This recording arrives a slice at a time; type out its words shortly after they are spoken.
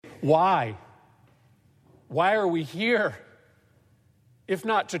why? Why are we here? If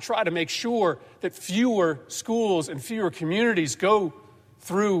not to try to make sure that fewer schools and fewer communities go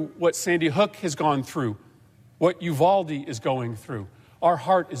through what Sandy Hook has gone through, what Uvalde is going through. Our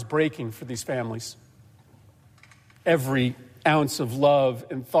heart is breaking for these families. Every ounce of love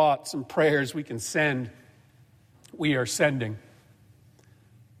and thoughts and prayers we can send, we are sending.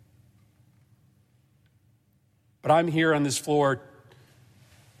 But I'm here on this floor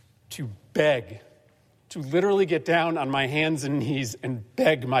to beg, to literally get down on my hands and knees and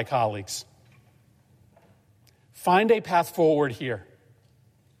beg my colleagues. Find a path forward here.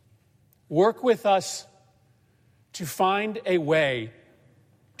 Work with us to find a way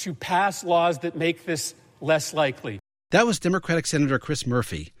to pass laws that make this less likely. That was Democratic Senator Chris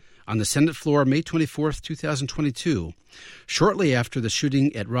Murphy on the Senate floor May 24, 2022, shortly after the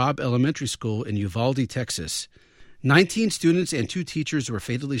shooting at Robb Elementary School in Uvalde, Texas. 19 students and 2 teachers were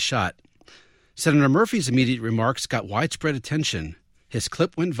fatally shot. Senator Murphy's immediate remarks got widespread attention. His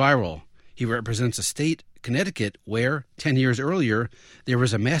clip went viral. He represents a state, Connecticut, where, 10 years earlier, there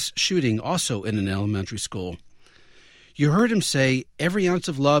was a mass shooting also in an elementary school. You heard him say, every ounce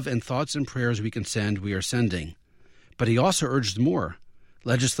of love and thoughts and prayers we can send, we are sending. But he also urged more,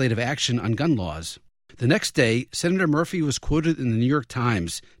 legislative action on gun laws. The next day, Senator Murphy was quoted in the New York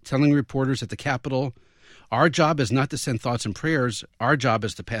Times telling reporters at the Capitol, our job is not to send thoughts and prayers, our job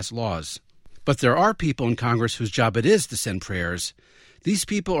is to pass laws. But there are people in Congress whose job it is to send prayers. These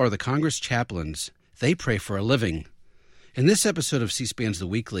people are the Congress chaplains. They pray for a living. In this episode of C-SPAN's The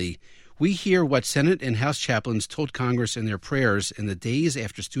Weekly, we hear what Senate and House chaplains told Congress in their prayers in the days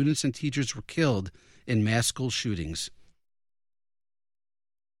after students and teachers were killed in mass school shootings.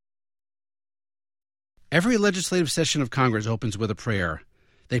 Every legislative session of Congress opens with a prayer.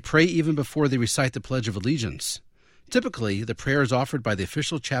 They pray even before they recite the Pledge of Allegiance. Typically, the prayer is offered by the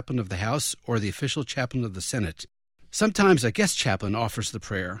official chaplain of the House or the official chaplain of the Senate. Sometimes a guest chaplain offers the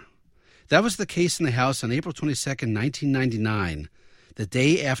prayer. That was the case in the House on April 22, 1999, the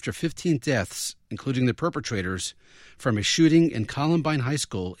day after 15 deaths, including the perpetrators, from a shooting in Columbine High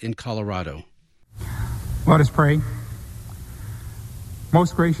School in Colorado. Let us pray.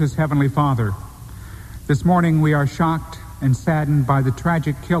 Most gracious Heavenly Father, this morning we are shocked and saddened by the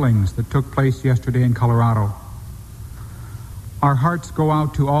tragic killings that took place yesterday in Colorado. Our hearts go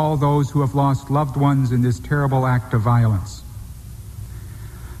out to all those who have lost loved ones in this terrible act of violence.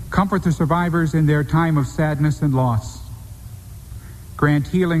 Comfort the survivors in their time of sadness and loss. Grant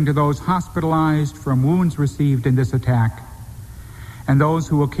healing to those hospitalized from wounds received in this attack, and those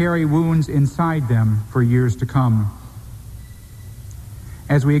who will carry wounds inside them for years to come.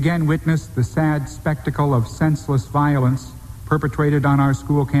 As we again witness the sad spectacle of senseless violence perpetrated on our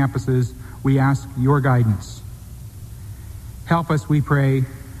school campuses, we ask your guidance. Help us, we pray,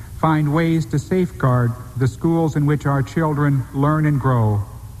 find ways to safeguard the schools in which our children learn and grow,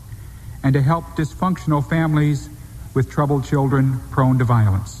 and to help dysfunctional families with troubled children prone to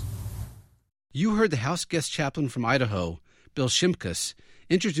violence. You heard the House guest chaplain from Idaho, Bill Shimkus,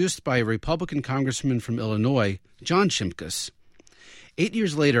 introduced by a Republican congressman from Illinois, John Shimkus. 8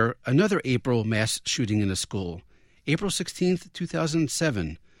 years later, another April mass shooting in a school. April 16,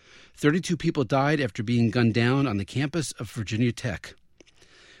 2007. 32 people died after being gunned down on the campus of Virginia Tech.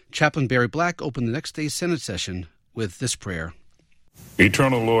 Chaplain Barry Black opened the next day's Senate session with this prayer.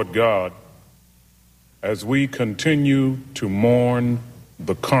 Eternal Lord God, as we continue to mourn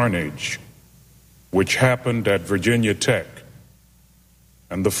the carnage which happened at Virginia Tech,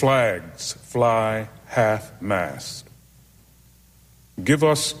 and the flags fly half-mast, give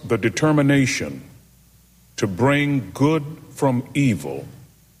us the determination to bring good from evil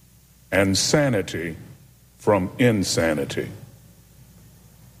and sanity from insanity.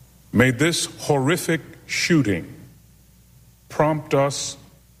 May this horrific shooting prompt us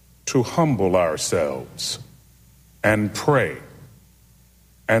to humble ourselves and pray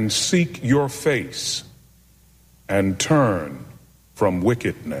and seek your face and turn from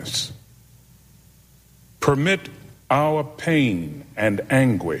wickedness. Permit our pain and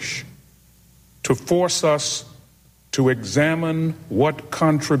anguish to force us to examine what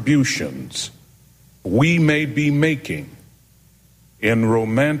contributions we may be making in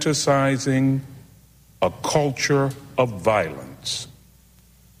romanticizing a culture of violence.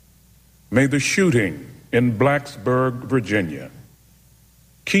 May the shooting in Blacksburg, Virginia,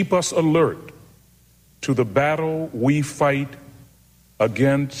 keep us alert to the battle we fight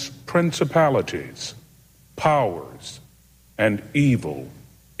against principalities, powers, and evil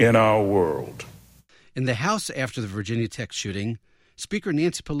in our world. In the House after the Virginia Tech shooting, Speaker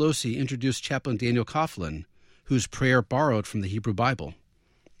Nancy Pelosi introduced Chaplain Daniel Coughlin, whose prayer borrowed from the Hebrew Bible.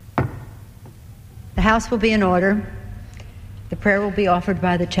 The House will be in order. The prayer will be offered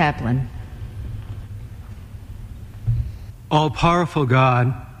by the chaplain. All-powerful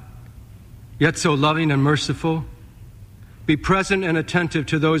God, yet so loving and merciful, be present and attentive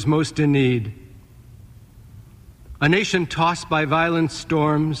to those most in need. A nation tossed by violent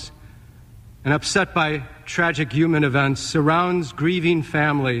storms and upset by tragic human events surrounds grieving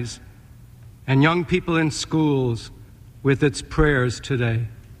families and young people in schools with its prayers today.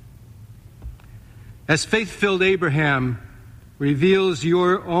 As faith-filled Abraham reveals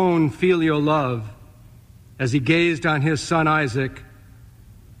your own filial love as he gazed on his son Isaac,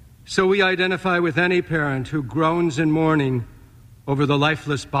 so we identify with any parent who groans in mourning over the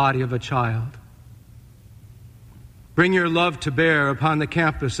lifeless body of a child. Bring your love to bear upon the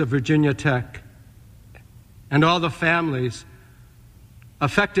campus of Virginia Tech and all the families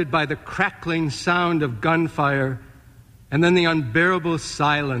affected by the crackling sound of gunfire and then the unbearable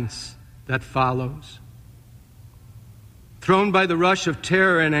silence that follows. Thrown by the rush of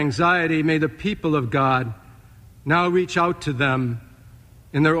terror and anxiety, may the people of God now reach out to them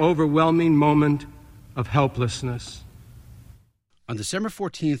in their overwhelming moment of helplessness. On December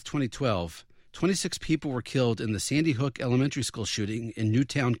 14th, 2012, 26 people were killed in the Sandy Hook Elementary School shooting in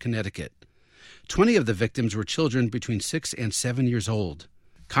Newtown, Connecticut. 20 of the victims were children between 6 and 7 years old.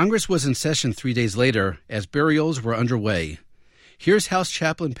 Congress was in session 3 days later as burials were underway. Here's House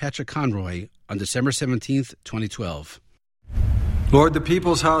Chaplain Patrick Conroy on December 17th, 2012. Lord, the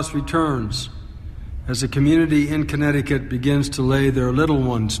People's House returns as the community in Connecticut begins to lay their little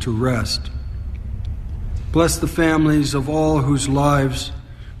ones to rest. Bless the families of all whose lives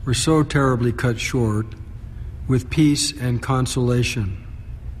were so terribly cut short with peace and consolation.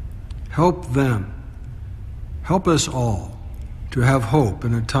 Help them, help us all to have hope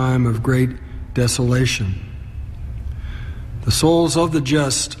in a time of great desolation. The souls of the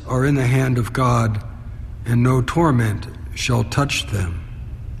just are in the hand of God, and no torment shall touch them.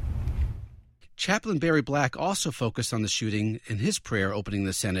 Chaplain Barry Black also focused on the shooting in his prayer opening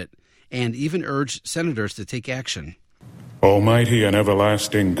the Senate and even urged senators to take action. Almighty and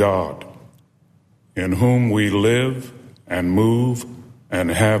everlasting God, in whom we live and move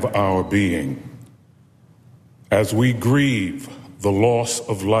and have our being, as we grieve the loss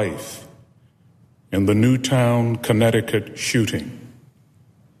of life in the Newtown, Connecticut shooting,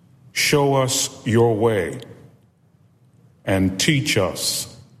 show us your way and teach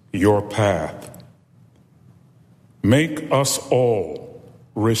us your path. Make us all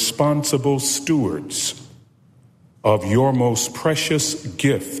responsible stewards of your most precious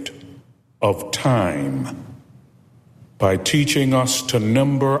gift of time by teaching us to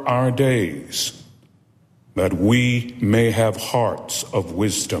number our days, that we may have hearts of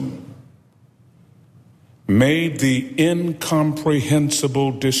wisdom. May the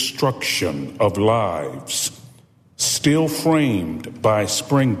incomprehensible destruction of lives still framed by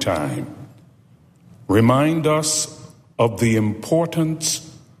springtime remind us of the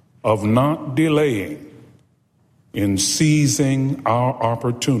importance of not delaying in seizing our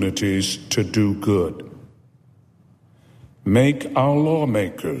opportunities to do good. Make our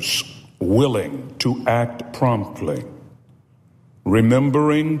lawmakers willing to act promptly,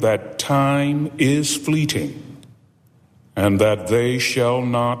 remembering that time is fleeting and that they shall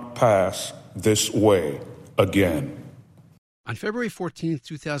not pass this way again. On February 14,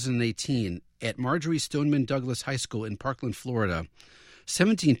 2018, at Marjorie Stoneman Douglas High School in Parkland, Florida,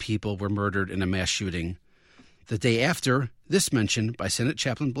 17 people were murdered in a mass shooting. The day after, this mention by Senate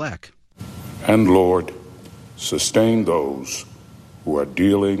Chaplain Black. And Lord, sustain those who are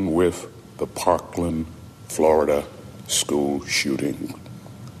dealing with the Parkland, Florida school shooting.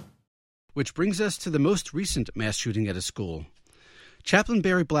 Which brings us to the most recent mass shooting at a school. Chaplain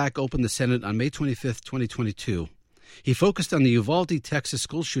Barry Black opened the Senate on May 25, 2022. He focused on the Uvalde, Texas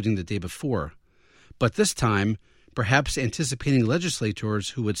school shooting the day before. But this time, perhaps anticipating legislators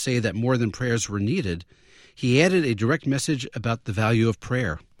who would say that more than prayers were needed, he added a direct message about the value of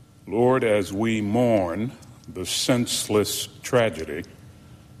prayer. Lord, as we mourn the senseless tragedy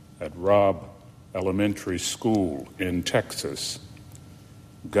at Robb Elementary School in Texas,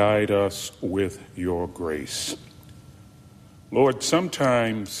 guide us with your grace. Lord,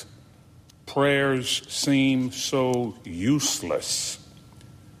 sometimes prayers seem so useless,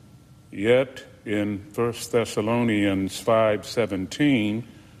 yet in 1 Thessalonians 5:17,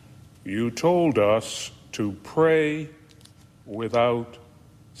 you told us to pray without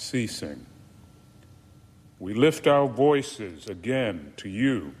ceasing. We lift our voices again to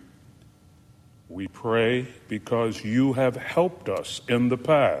you. We pray because you have helped us in the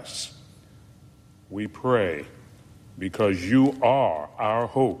past. We pray because you are our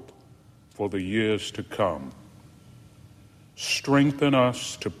hope for the years to come. Strengthen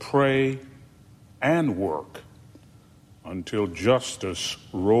us to pray and work until justice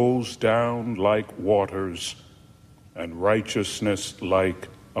rolls down like waters and righteousness like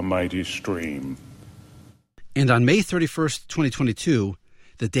a mighty stream. And on May 31st, 2022,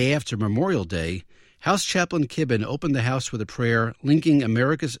 the day after Memorial Day, House Chaplain Kibben opened the House with a prayer linking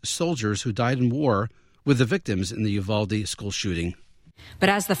America's soldiers who died in war with the victims in the Uvalde school shooting. But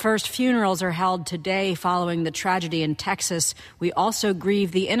as the first funerals are held today following the tragedy in Texas, we also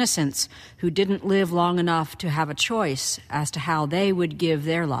grieve the innocents who didn't live long enough to have a choice as to how they would give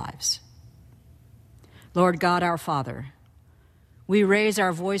their lives. Lord God, our Father, we raise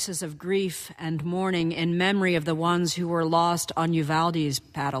our voices of grief and mourning in memory of the ones who were lost on Uvalde's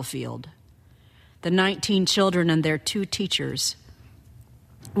battlefield, the 19 children and their 2 teachers.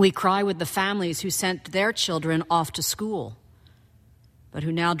 We cry with the families who sent their children off to school, but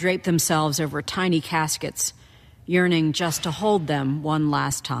who now drape themselves over tiny caskets, yearning just to hold them one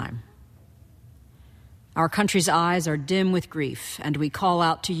last time. Our country's eyes are dim with grief, and we call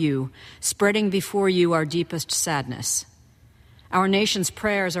out to you, spreading before you our deepest sadness. Our nation's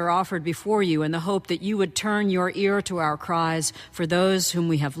prayers are offered before you in the hope that you would turn your ear to our cries for those whom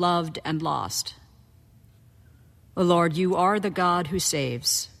we have loved and lost. O Lord, you are the God who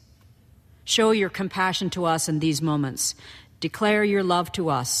saves. Show your compassion to us in these moments. Declare your love to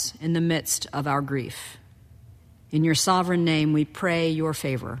us in the midst of our grief. In your sovereign name we pray your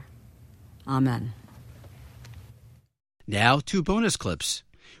favor. Amen. Now 2 bonus clips.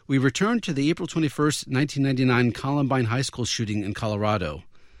 We return to the April 21st, 1999 Columbine High School shooting in Colorado.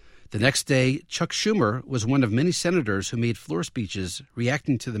 The next day, Chuck Schumer was one of many senators who made floor speeches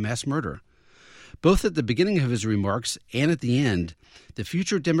reacting to the mass murder. Both at the beginning of his remarks and at the end, the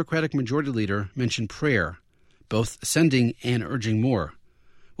future Democratic Majority Leader mentioned prayer, both sending and urging more.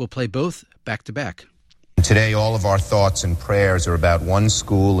 We'll play both back to back. Today, all of our thoughts and prayers are about one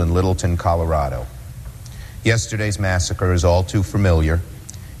school in Littleton, Colorado. Yesterday's massacre is all too familiar.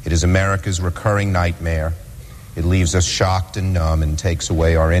 It is America's recurring nightmare. It leaves us shocked and numb and takes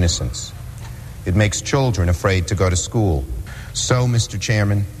away our innocence. It makes children afraid to go to school. So, Mr.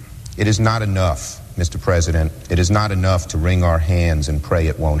 Chairman, it is not enough, Mr. President, it is not enough to wring our hands and pray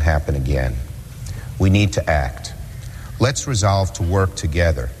it won't happen again. We need to act. Let's resolve to work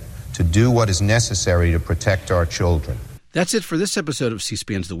together, to do what is necessary to protect our children. That's it for this episode of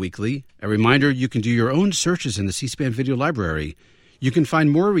C-SPAN's The Weekly. A reminder, you can do your own searches in the C-SPAN video library. You can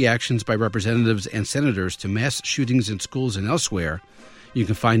find more reactions by representatives and senators to mass shootings in schools and elsewhere. You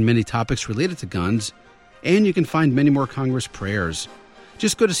can find many topics related to guns, and you can find many more Congress prayers.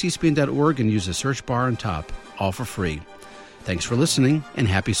 Just go to cspan.org and use the search bar on top, all for free. Thanks for listening, and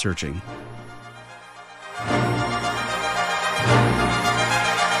happy searching.